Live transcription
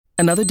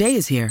Another day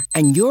is here,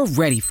 and you're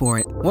ready for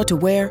it. What to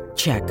wear?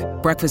 Check.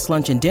 Breakfast,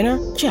 lunch, and dinner?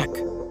 Check.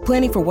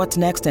 Planning for what's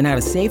next and how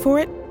to save for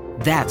it?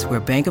 That's where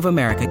Bank of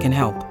America can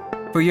help.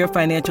 For your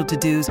financial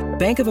to-dos,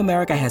 Bank of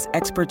America has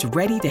experts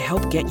ready to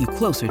help get you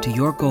closer to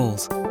your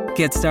goals.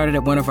 Get started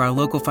at one of our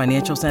local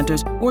financial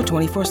centers or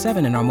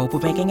 24/7 in our mobile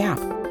banking app.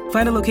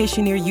 Find a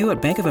location near you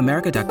at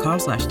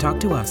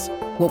bankofamerica.com/talktous.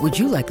 What would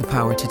you like the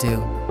power to do?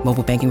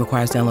 Mobile banking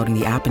requires downloading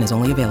the app and is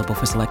only available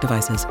for select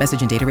devices.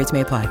 Message and data rates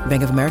may apply.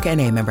 Bank of America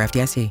N.A., member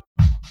FDIC.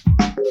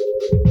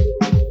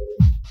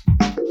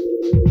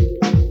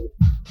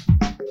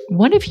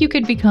 What if you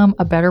could become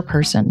a better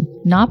person,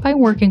 not by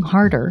working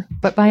harder,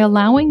 but by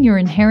allowing your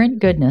inherent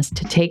goodness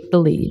to take the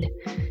lead?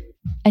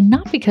 And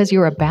not because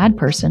you're a bad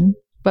person,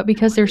 but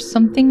because there's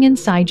something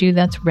inside you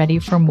that's ready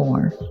for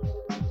more.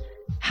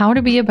 How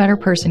to Be a Better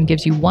Person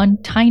gives you one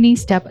tiny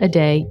step a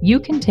day you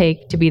can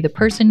take to be the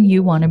person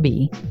you want to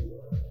be.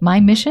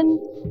 My mission?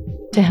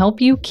 To help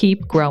you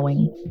keep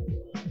growing.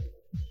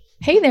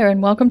 Hey there,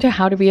 and welcome to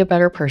How to Be a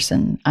Better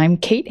Person. I'm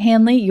Kate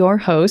Hanley, your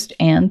host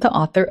and the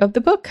author of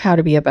the book, How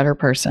to Be a Better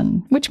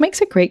Person, which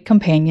makes a great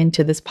companion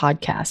to this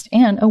podcast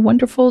and a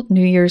wonderful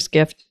New Year's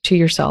gift to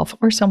yourself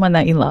or someone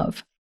that you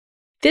love.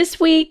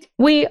 This week,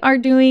 we are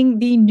doing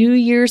the New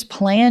Year's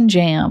Plan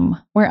Jam,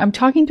 where I'm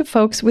talking to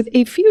folks with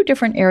a few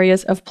different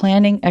areas of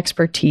planning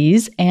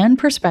expertise and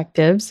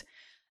perspectives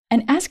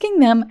and asking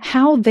them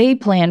how they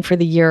plan for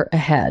the year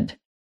ahead.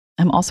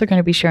 I'm also going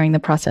to be sharing the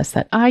process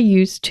that I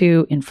used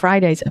to in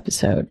Friday's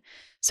episode.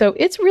 So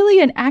it's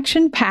really an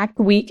action-packed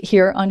week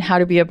here on How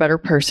to Be a Better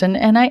Person,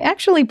 and I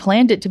actually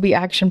planned it to be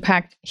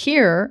action-packed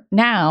here,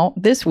 now,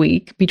 this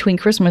week, between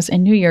Christmas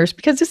and New Year's,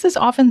 because this is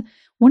often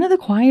one of the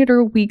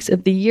quieter weeks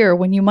of the year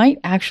when you might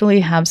actually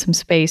have some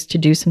space to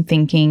do some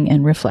thinking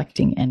and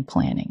reflecting and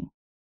planning.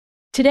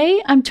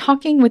 Today, I'm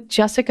talking with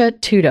Jessica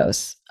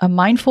Tudos, a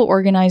mindful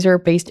organizer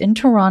based in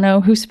Toronto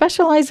who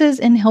specializes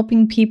in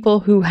helping people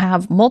who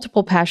have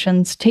multiple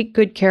passions take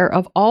good care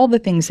of all the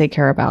things they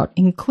care about,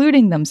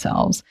 including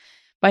themselves,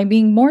 by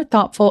being more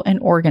thoughtful and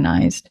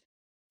organized.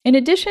 In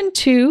addition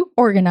to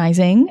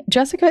organizing,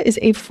 Jessica is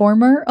a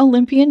former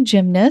Olympian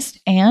gymnast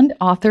and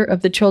author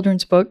of the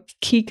children's book,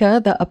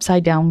 Kika, the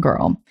Upside Down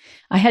Girl.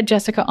 I had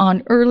Jessica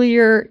on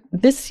earlier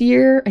this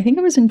year. I think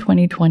it was in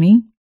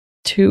 2022.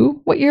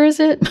 What year is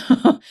it?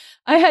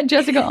 I had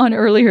Jessica on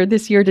earlier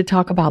this year to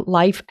talk about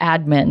life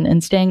admin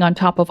and staying on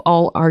top of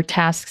all our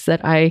tasks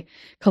that I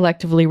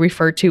collectively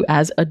refer to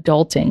as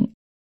adulting.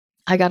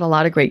 I got a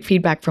lot of great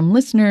feedback from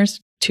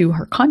listeners to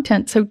her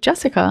content. So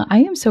Jessica,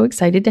 I am so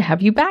excited to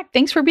have you back.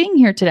 Thanks for being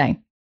here today.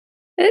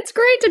 It's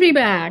great to be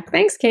back.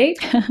 Thanks, Kate.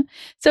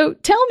 So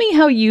tell me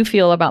how you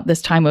feel about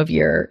this time of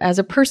year as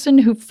a person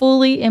who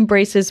fully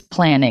embraces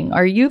planning.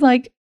 Are you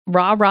like,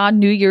 rah,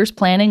 New Year's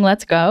planning,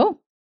 let's go?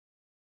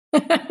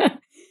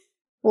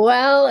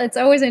 Well, it's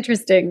always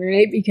interesting,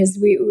 right? Because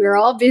we're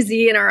all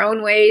busy in our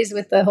own ways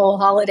with the whole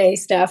holiday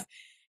stuff.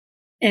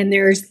 And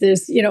there's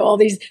this, all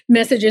these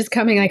messages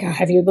coming like,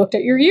 have you looked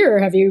at your year?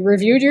 Have you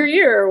reviewed your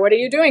year? What are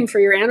you doing for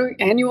your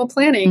annual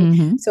planning?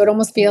 Mm-hmm. So it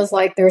almost feels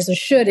like there's a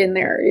should in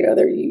there.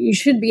 You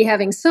should be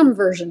having some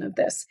version of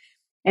this.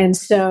 And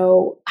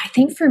so I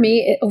think for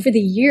me, over the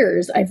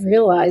years, I've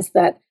realized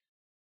that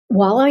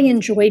while I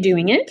enjoy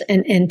doing it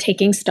and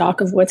taking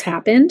stock of what's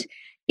happened,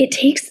 it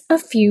takes a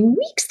few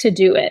weeks to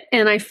do it.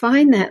 And I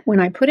find that when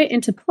I put it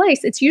into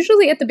place, it's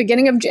usually at the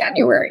beginning of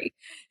January.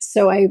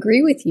 So I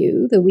agree with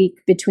you. The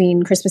week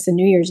between Christmas and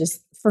New Year's is,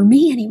 for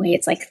me anyway,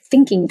 it's like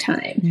thinking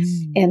time.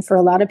 And for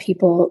a lot of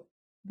people,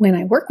 when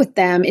I work with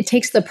them, it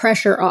takes the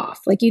pressure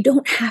off. Like you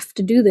don't have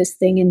to do this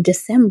thing in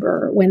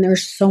December when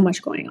there's so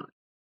much going on.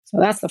 So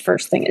that's the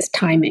first thing, is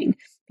timing.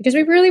 Because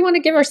we really want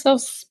to give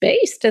ourselves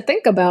space to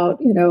think about,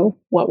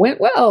 what went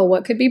well,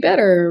 what could be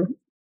better,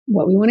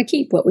 what we want to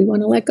keep, what we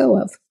want to let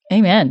go of.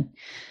 Amen.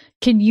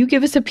 Can you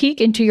give us a peek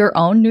into your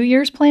own New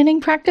Year's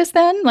planning practice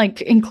then, like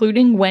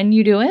including when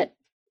you do it?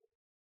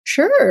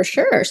 Sure.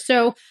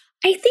 So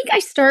I think I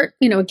start,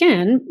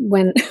 again,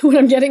 when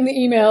I'm getting the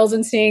emails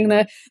and seeing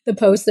the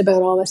posts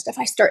about all this stuff,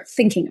 I start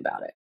thinking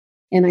about it.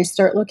 And I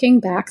start looking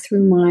back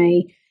through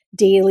my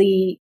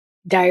daily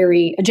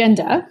diary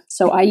agenda.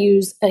 So I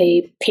use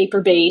a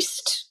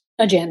paper-based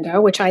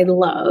agenda, which I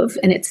love,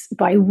 and it's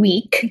by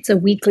week. It's a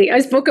weekly. I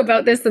spoke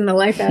about this in the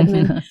Life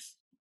Admin.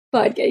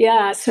 But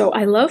yeah, so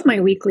I love my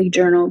weekly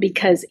journal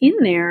because in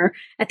there,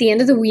 at the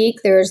end of the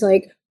week, there's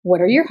like,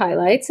 what are your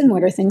highlights and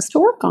what are things to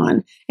work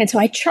on? And so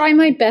I try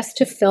my best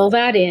to fill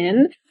that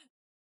in.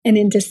 And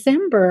in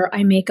December,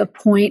 I make a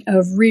point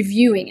of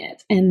reviewing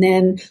it and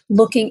then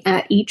looking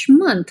at each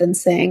month and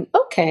saying,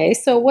 okay,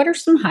 so what are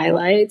some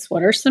highlights?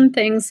 What are some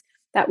things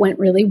that went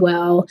really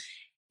well?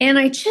 And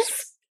I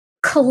just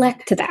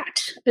collect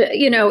that,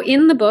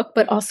 in the book,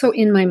 but also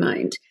in my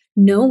mind,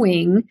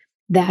 knowing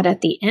that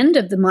at the end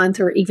of the month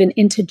or even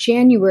into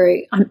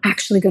January, I'm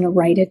actually going to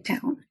write it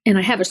down. And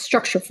I have a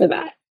structure for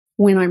that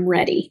when I'm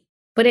ready.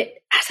 But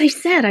as I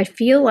said, I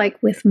feel like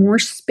with more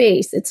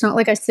space, it's not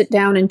like I sit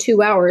down in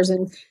 2 hours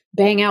and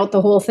bang out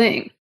the whole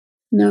thing.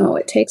 No,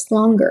 it takes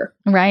longer.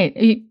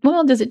 Right.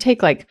 Well, does it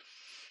take like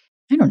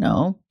I don't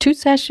know, 2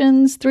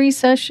 sessions, 3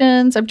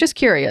 sessions? I'm just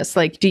curious.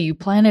 Like, do you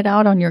plan it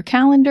out on your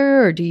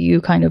calendar or do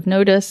you kind of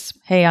notice,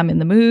 hey, I'm in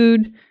the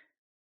mood?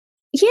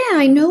 Yeah,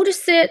 I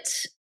notice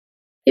it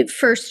at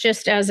first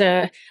just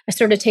I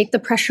sort of take the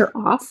pressure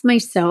off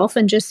myself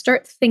and just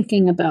start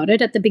thinking about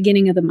it at the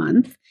beginning of the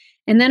month.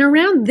 And then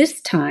around this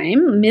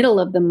time, middle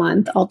of the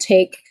month, I'll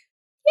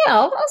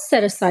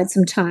set aside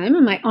some time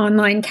on my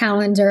online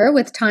calendar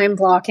with time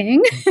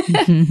blocking.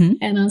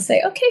 And I'll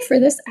say, okay, for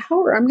this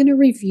hour, I'm going to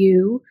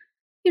review,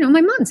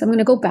 my months. I'm going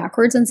to go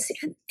backwards and see.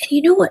 And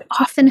you know what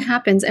often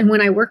happens? And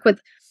when I work with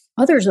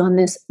others on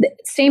this, the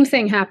same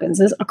thing happens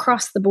is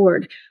across the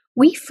board.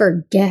 We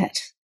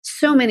forget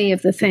so many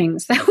of the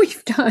things that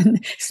we've done,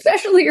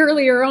 especially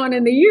earlier on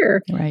in the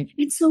year. Right.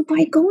 And so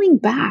by going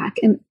back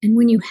and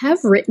when you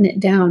have written it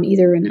down,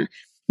 either in a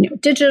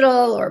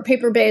digital or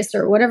paper-based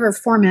or whatever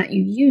format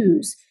you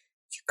use,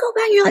 you go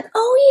back and you're like,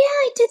 oh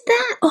yeah, I did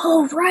that.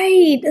 Oh,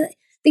 right.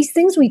 These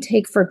things we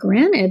take for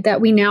granted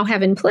that we now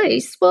have in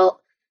place, well,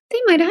 they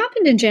might have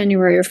happened in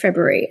January or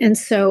February. And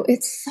so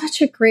it's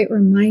such a great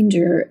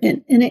reminder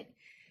and it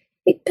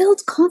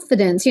builds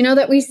confidence,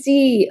 that we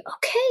see,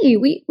 okay,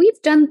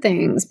 we've done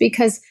things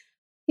because,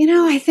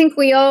 I think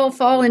we all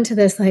fall into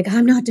this, like,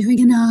 I'm not doing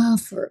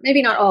enough, or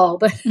maybe not all,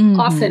 but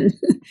often,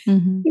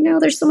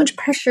 there's so much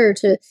pressure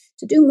to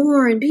do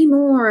more and be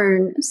more.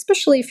 And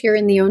especially if you're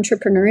in the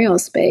entrepreneurial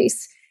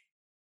space,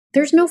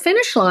 there's no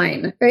finish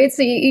line, right?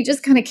 So you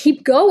just kind of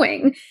keep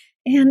going,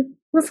 and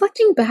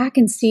reflecting back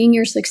and seeing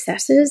your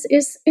successes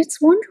it's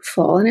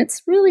wonderful. And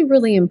it's really,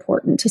 really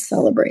important to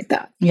celebrate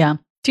that. Yeah.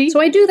 So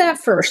I do that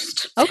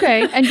first.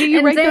 Okay. And do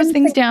you write those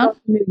things down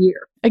New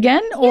Year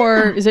again,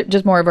 or is it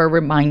just more of a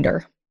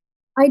reminder?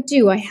 I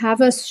do. I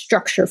have a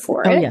structure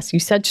for it. Oh, yes. You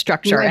said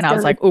structure. And I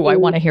was like, oh, I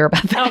want to hear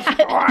about that.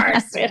 Of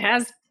course. It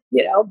has,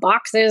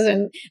 boxes,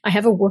 and I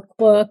have a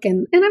workbook,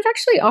 and I've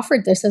actually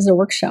offered this as a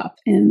workshop,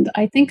 and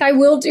I think I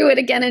will do it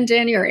again in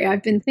January.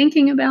 I've been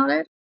thinking about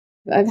it.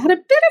 I've had a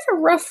bit of a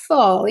rough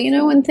fall,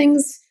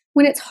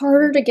 when it's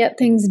harder to get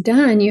things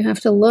done, you have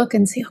to look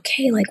and say,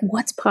 okay, like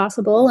what's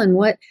possible and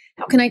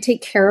how can I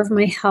take care of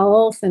my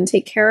health and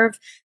take care of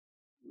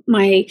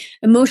my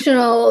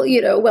emotional,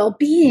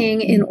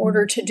 well-being in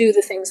order to do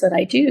the things that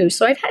I do.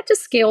 So I've had to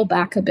scale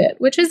back a bit,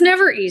 which is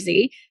never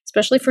easy,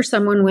 especially for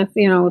someone with,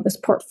 this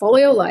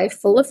portfolio life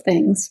full of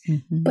things.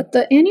 But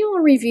the annual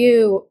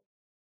review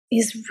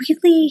is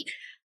really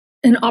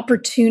an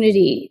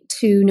opportunity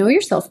to know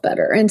yourself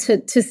better and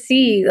to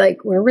see, like,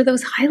 where were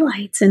those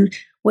highlights and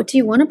what do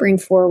you want to bring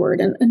forward?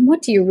 And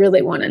what do you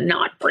really want to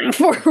not bring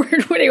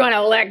forward? What do you want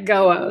to let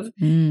go of?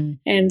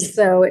 And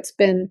so it's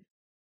been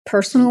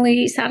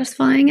personally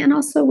satisfying, and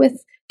also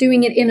with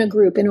doing it in a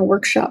group, in a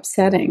workshop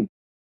setting.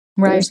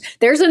 Right.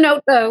 There's a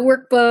note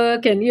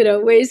workbook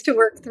and, ways to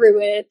work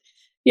through it.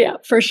 Yeah,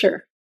 for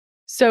sure.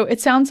 So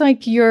it sounds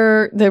like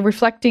the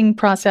reflecting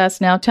process.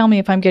 Now tell me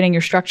if I'm getting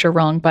your structure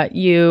wrong, but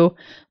you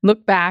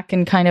look back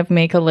and kind of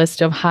make a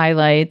list of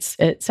highlights.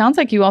 It sounds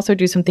like you also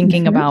do some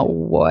thinking about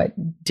what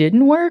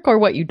didn't work or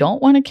what you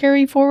don't want to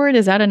carry forward.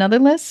 Is that another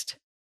list?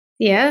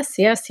 Yes.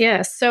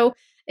 So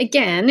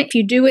again, if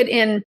you do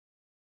it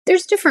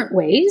there's different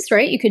ways,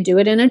 right? You could do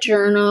it in a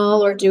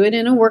journal or do it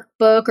in a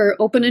workbook or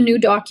open a new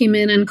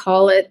document and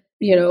call it,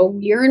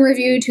 year in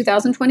review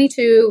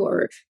 2022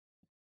 or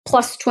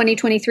plus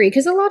 2023,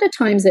 because a lot of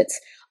times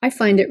I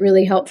find it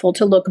really helpful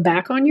to look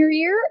back on your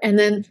year and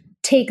then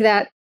take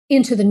that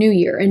into the new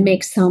year and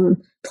make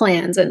some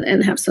plans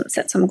and have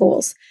set some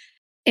goals.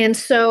 And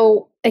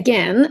so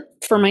again,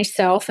 for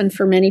myself and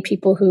for many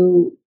people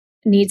who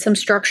need some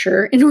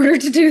structure in order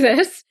to do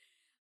this,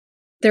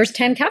 there's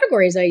 10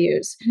 categories I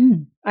use.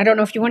 I don't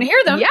know if you want to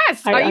hear them.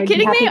 Yes. Are you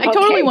kidding me? I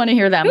totally want to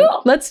hear them.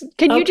 Cool.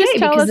 Can you just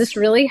tell us? This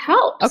really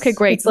helps. Okay,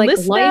 great. It's like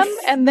list them,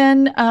 and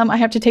then I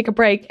have to take a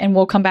break and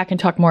we'll come back and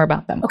talk more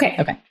about them. Okay.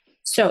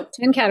 So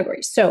 10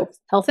 categories. So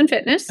health and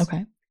fitness.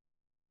 Okay.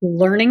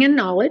 Learning and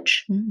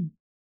knowledge.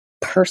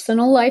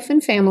 Personal life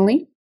and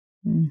family.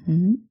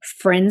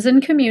 Friends and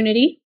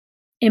community.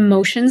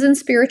 Emotions and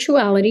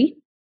spirituality.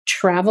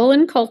 Travel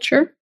and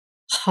culture.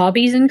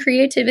 Hobbies and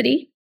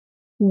creativity.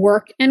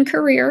 Work and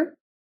career,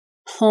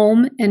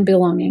 home and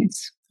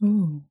belongings.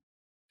 Ooh.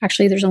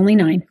 Actually, there's only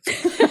 9.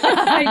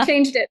 I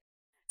changed it.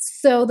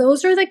 So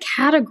those are the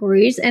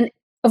categories. And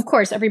of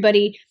course,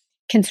 everybody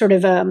can sort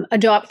of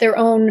adopt their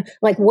own,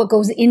 like what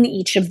goes in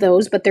each of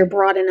those, but they're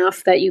broad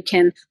enough that you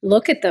can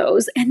look at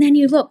those. And then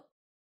you look,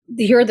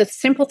 here are the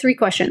simple 3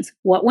 questions.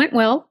 What went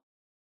well?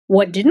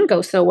 What didn't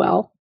go so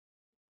well?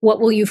 What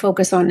will you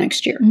focus on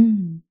next year?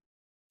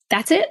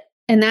 That's it.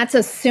 And that's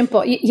a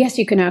simple, yes,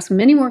 you can ask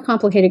many more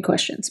complicated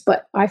questions,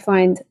 but I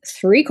find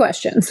 3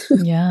 questions.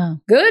 Yeah.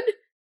 Good,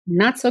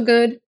 not so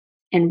good,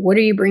 and what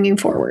are you bringing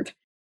forward?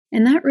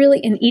 And that really,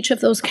 in each of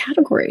those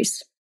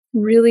categories,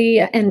 really,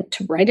 and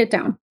to write it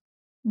down.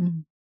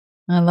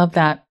 I love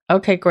that.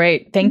 Okay,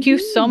 great. Thank you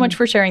so much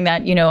for sharing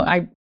that.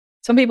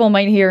 Some people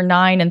might hear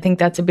 9 and think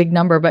that's a big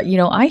number, but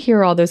I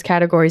hear all those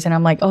categories and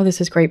I'm like, oh,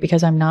 this is great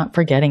because I'm not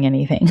forgetting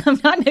anything.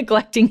 I'm not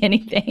neglecting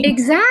anything.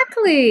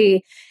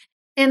 Exactly.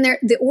 And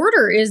the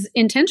order is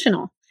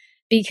intentional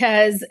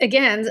because,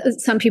 again,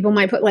 some people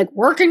might put like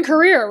work and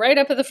career right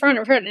up at the front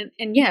of it.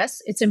 And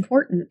yes, it's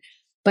important.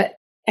 But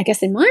I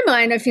guess in my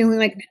mind, I'm feeling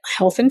like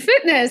health and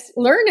fitness,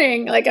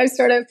 learning, like I've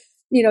sort of,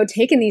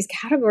 taken these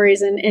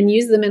categories and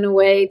use them in a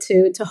way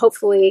to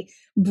hopefully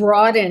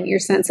broaden your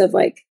sense of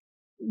like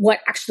what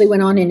actually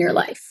went on in your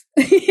life.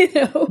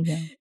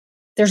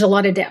 There's a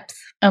lot of depth.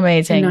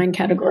 Amazing. 9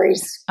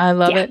 categories. I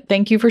love it.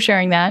 Thank you for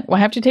sharing that. We'll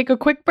have to take a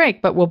quick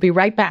break, but we'll be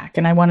right back.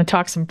 And I want to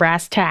talk some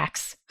brass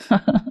tacks.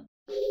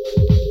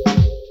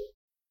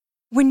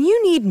 When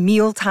you need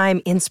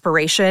mealtime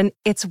inspiration,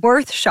 it's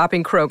worth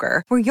shopping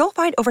Kroger, where you'll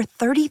find over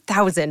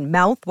 30,000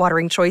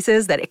 mouth-watering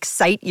choices that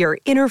excite your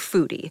inner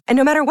foodie. And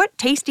no matter what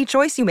tasty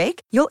choice you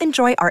make, you'll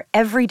enjoy our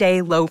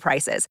everyday low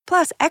prices,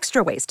 plus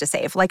extra ways to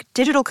save, like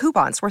digital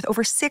coupons worth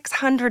over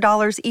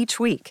 $600 each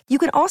week. You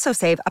can also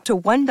save up to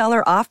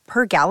 $1 off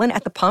per gallon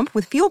at the pump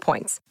with fuel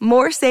points.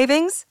 More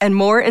savings and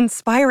more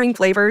inspiring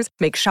flavors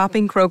make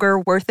shopping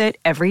Kroger worth it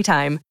every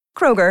time.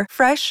 Kroger,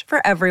 fresh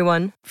for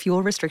everyone.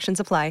 Fuel restrictions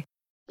apply.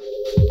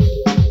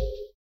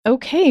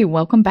 Okay,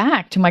 welcome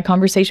back to my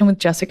conversation with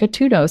Jessica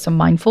Tudos, a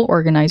mindful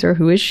organizer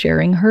who is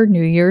sharing her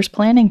New Year's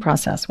planning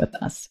process with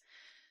us.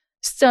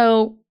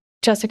 So,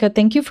 Jessica,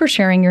 thank you for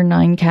sharing your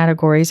 9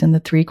 categories and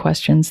the 3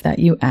 questions that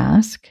you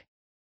ask.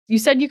 You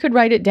said you could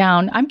write it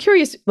down. I'm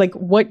curious, like,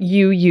 what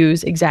you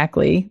use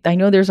exactly. I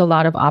know there's a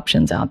lot of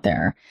options out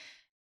there.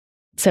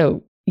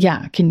 So,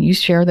 yeah, can you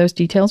share those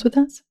details with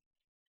us?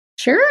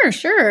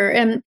 Sure.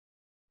 And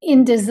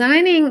in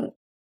designing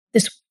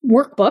this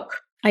workbook,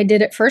 I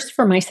did it first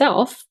for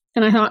myself.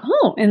 And I thought,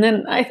 and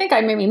then I think I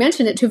maybe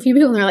mentioned it to a few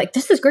people and they're like,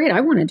 this is great. I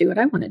want to do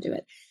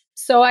it.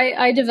 So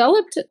I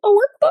developed a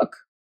workbook.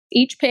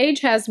 Each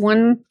page has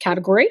one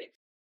category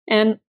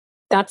and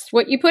that's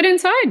what you put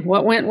inside,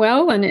 what went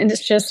well. And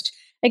it's just,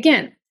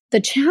 again,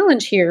 the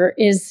challenge here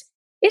is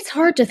it's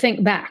hard to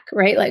think back,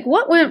 right? Like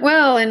what went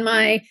well in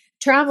my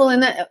travel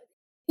and that,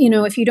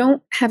 if you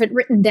don't have it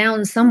written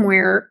down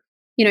somewhere,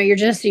 you're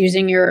just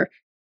using your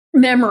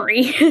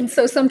memory. And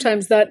so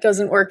sometimes that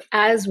doesn't work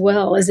as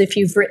well as if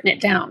you've written it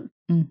down.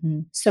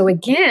 Mm-hmm. So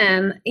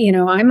again,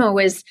 I'm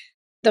always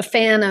the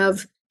fan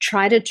of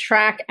try to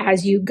track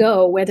as you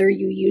go, whether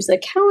you use a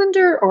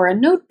calendar or a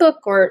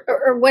notebook or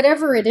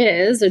whatever it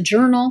is, a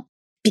journal,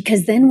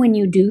 because then when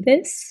you do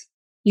this,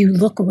 you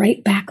look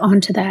right back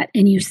onto that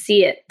and you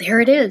see it. There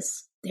it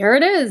is.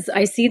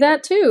 I see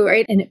that too,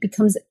 right? And it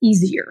becomes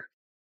easier.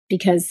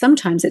 Because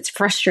sometimes it's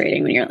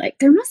frustrating when you're like,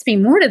 there must be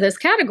more to this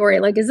category.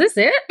 Like, is this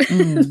it?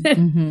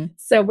 Mm-hmm.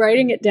 So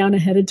writing it down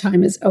ahead of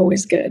time is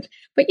always good.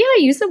 But yeah, I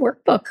use the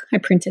workbook. I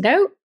print it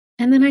out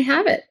and then I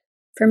have it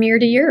from year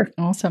to year.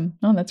 Awesome.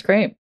 Oh, that's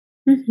great.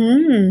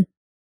 Mm-hmm.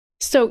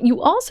 So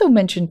you also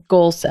mentioned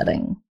goal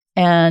setting.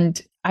 And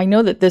I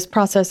know that this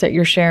process that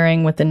you're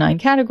sharing with the 9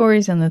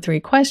 categories and the 3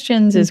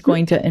 questions is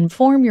going to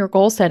inform your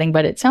goal setting.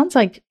 But it sounds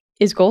like,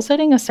 is goal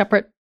setting a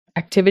separate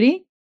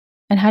activity?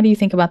 And how do you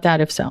think about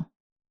that if so?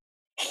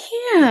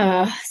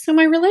 Yeah. So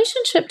my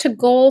relationship to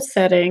goal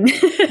setting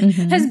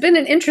has been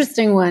an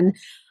interesting one.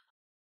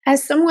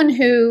 As someone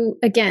who,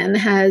 again,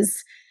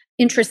 has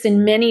interest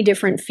in many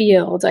different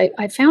fields,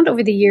 I found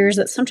over the years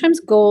that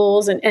sometimes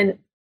goals and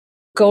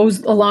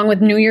goes along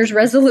with New Year's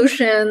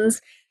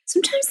resolutions,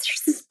 sometimes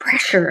there's this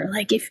pressure.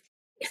 Like if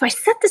I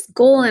set this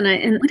goal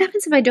and what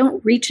happens if I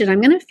don't reach it?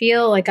 I'm going to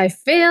feel like I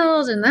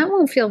failed and that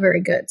won't feel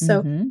very good.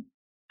 So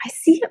I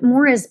see it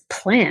more as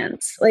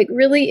plans. Like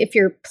really, if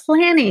you're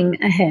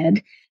planning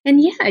ahead,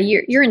 and yeah,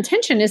 your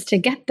intention is to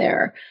get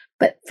there.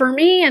 But for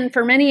me and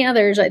for many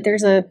others,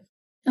 there's a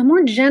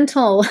more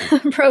gentle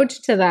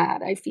approach to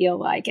that, I feel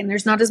like. And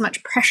there's not as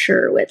much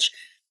pressure, which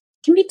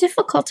can be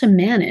difficult to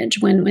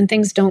manage when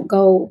things don't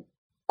go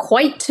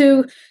quite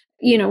to,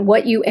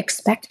 what you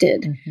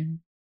expected. Mm-hmm.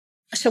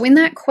 So in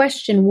that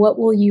question, what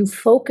will you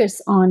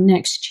focus on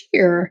next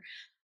year?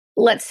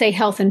 Let's say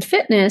health and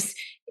fitness,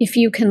 if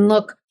you can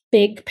look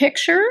big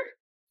picture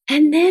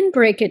and then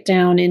break it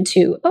down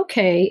into,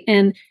 okay,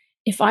 and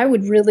if I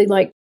would really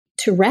like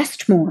to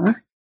rest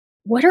more,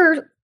 what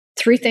are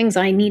 3 things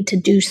I need to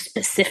do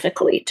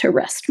specifically to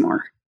rest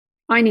more?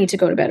 I need to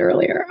go to bed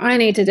earlier. I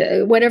need to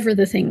do whatever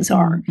the things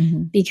are,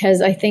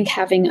 because I think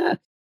having a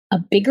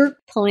bigger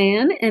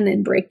plan and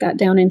then break that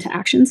down into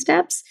action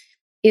steps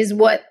is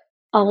what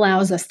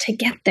allows us to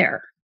get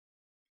there.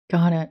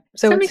 Got it.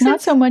 So it's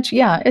not so much,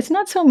 it's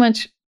not so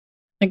much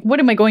like,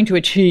 what am I going to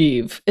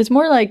achieve? It's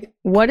more like,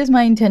 what is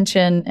my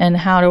intention and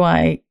how do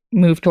I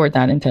move toward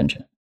that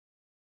intention?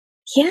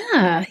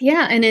 Yeah.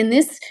 And in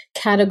this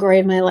category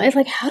of my life,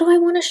 like, how do I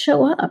want to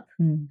show up?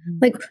 Mm-hmm.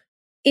 Like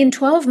in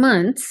 12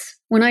 months,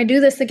 when I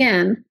do this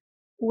again,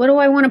 what do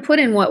I want to put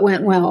in what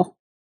went well?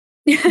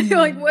 Mm-hmm.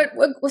 Like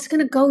what's going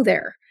to go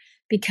there?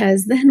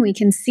 Because then we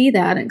can see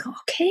that and go,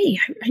 okay,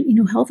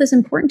 health is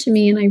important to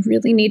me and I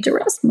really need to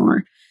rest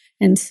more.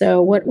 And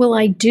so what will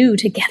I do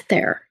to get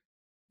there?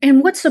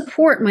 And what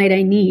support might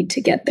I need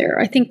to get there?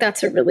 I think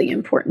that's a really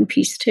important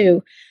piece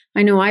too.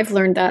 I know I've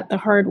learned that the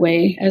hard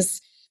way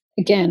as,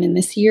 again, in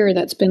this year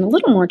that's been a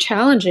little more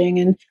challenging.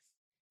 And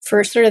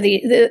for sort of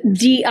the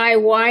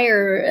DIY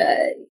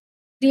or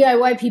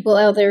DIY people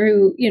out there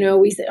who,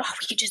 we say, oh,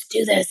 we could just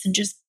do this and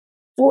just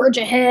forge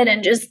ahead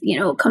and just,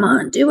 come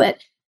on, do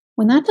it.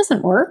 When that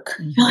doesn't work,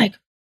 you're like,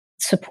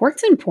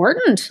 support's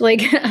important.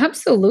 Like,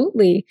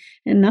 absolutely.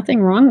 And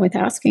nothing wrong with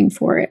asking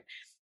for it.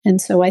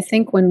 And so I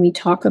think when we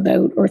talk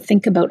about or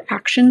think about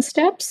action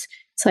steps,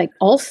 it's like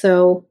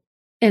also,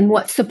 and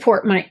what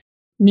support might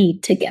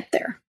need to get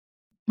there.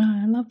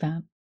 Oh, I love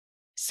that.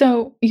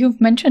 So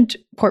you've mentioned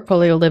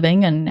portfolio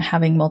living and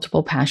having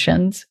multiple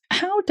passions.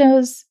 How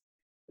does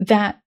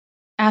that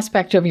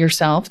aspect of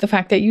yourself, the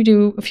fact that you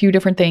do a few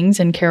different things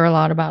and care a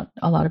lot about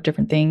a lot of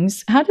different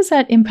things, how does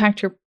that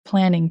impact your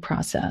planning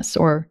process?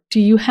 Or do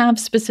you have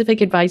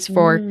specific advice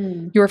for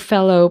your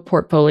fellow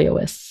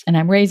portfolioists? And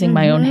I'm raising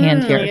my own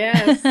hand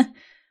here.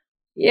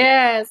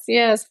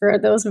 Yes. For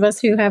those of us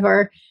who have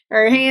our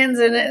hands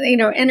and,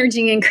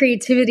 energy and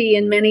creativity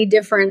in many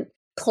different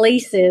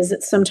places,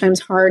 it's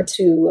sometimes hard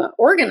to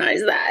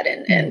organize that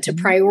and to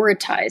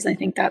prioritize. I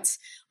think that's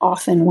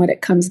often what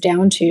it comes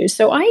down to.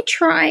 So I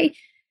try,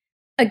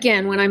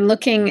 again, when I'm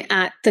looking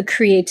at the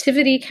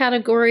creativity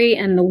category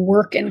and the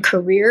work and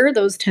career,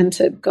 those tend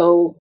to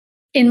go,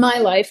 in my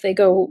life, they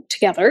go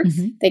together,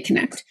 they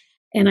connect.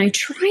 And I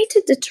try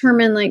to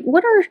determine, like,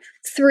 what are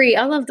three?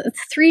 I love that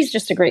 3 is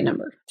just a great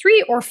number.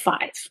 3 or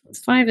 5.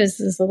 5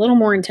 is a little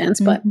more intense,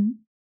 but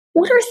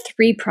what are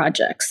 3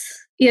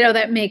 projects,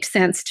 that make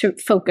sense to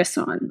focus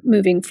on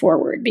moving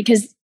forward?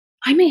 Because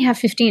I may have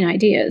 15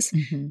 ideas,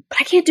 but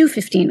I can't do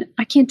 15.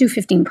 I can't do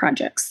 15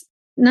 projects.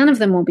 None of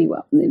them will be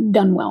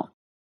done well.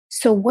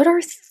 So what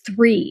are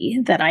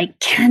 3 that I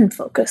can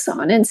focus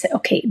on and say,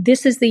 okay,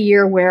 this is the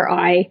year where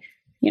I,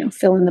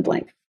 fill in the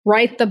blank,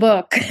 write the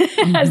book.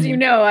 As you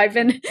know, I've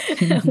been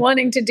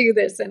wanting to do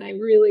this, and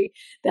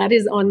that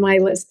is on my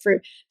list for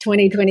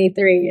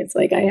 2023. It's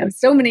like, I have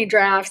so many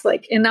drafts,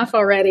 like, enough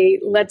already.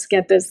 Let's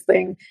get this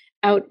thing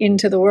out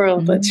into the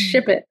world. Let's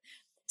ship it.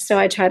 So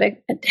I try to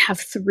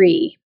have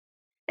 3.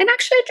 And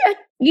actually, I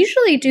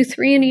usually do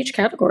 3 in each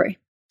category.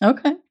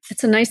 Okay.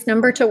 It's a nice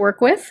number to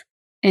work with.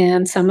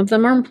 And some of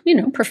them are,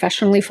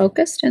 professionally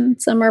focused, and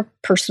some are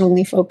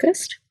personally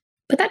focused.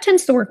 But that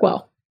tends to work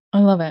well. I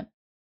love it.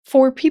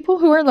 For people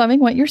who are loving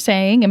what you're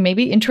saying and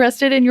maybe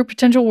interested in your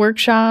potential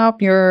workshop,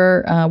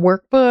 your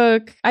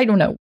workbook, I don't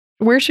know,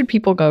 where should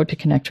people go to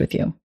connect with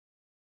you?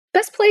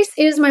 Best place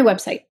is my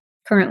website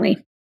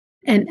currently.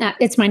 And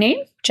it's my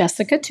name,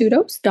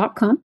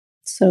 jessicatudos.com.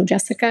 So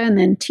Jessica and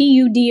then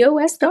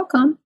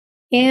TUDOS.com.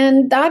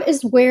 And that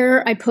is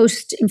where I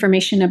post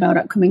information about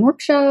upcoming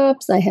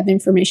workshops. I have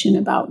information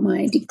about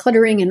my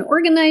decluttering and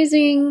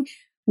organizing.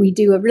 We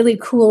do a really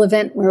cool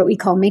event where we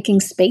call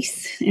Making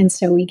Space. And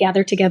so we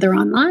gather together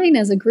online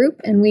as a group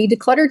and we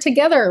declutter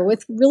together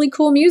with really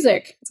cool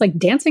music. It's like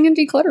dancing and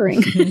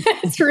decluttering.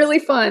 It's really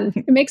fun.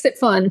 It makes it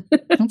fun.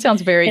 That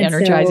sounds very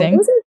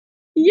energizing. So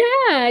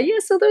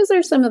those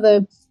are some of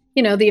the,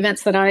 the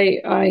events that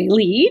I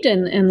lead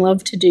and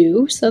love to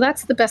do. So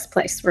that's the best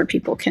place where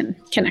people can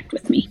connect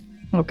with me.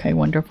 Okay,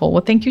 wonderful.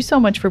 Well, thank you so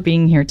much for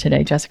being here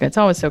today, Jessica. It's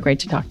always so great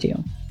to talk to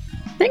you.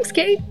 Thanks,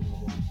 Kate.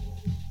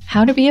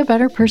 How to Be a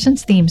Better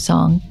Person's theme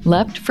song,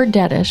 Left for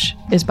Deadish,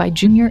 is by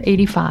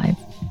Junior85.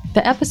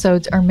 The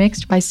episodes are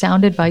mixed by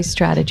Sound Advice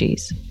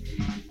Strategies.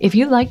 If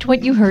you liked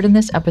what you heard in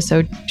this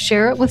episode,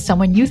 share it with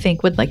someone you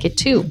think would like it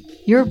too.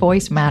 Your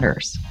voice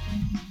matters.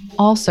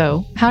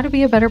 Also, How to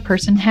Be a Better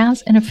Person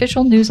has an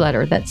official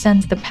newsletter that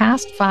sends the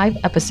past 5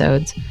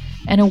 episodes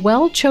and a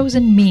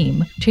well-chosen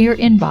meme to your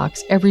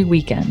inbox every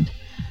weekend.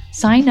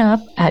 Sign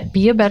up at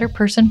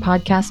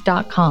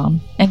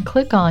beabetterpersonpodcast.com and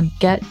click on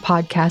Get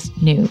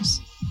Podcast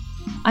News.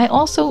 I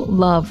also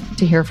love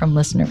to hear from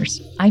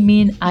listeners. I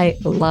mean, I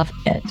love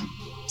it.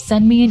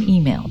 Send me an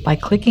email by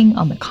clicking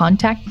on the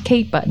Contact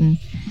Kate button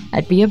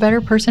at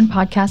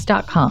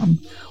beabetterpersonpodcast.com,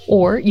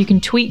 or you can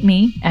tweet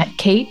me at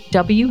Kate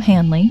W.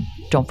 Hanley,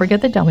 don't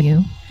forget the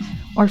W,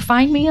 or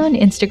find me on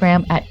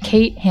Instagram at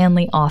Kate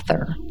Hanley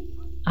Author.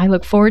 I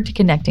look forward to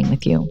connecting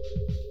with you.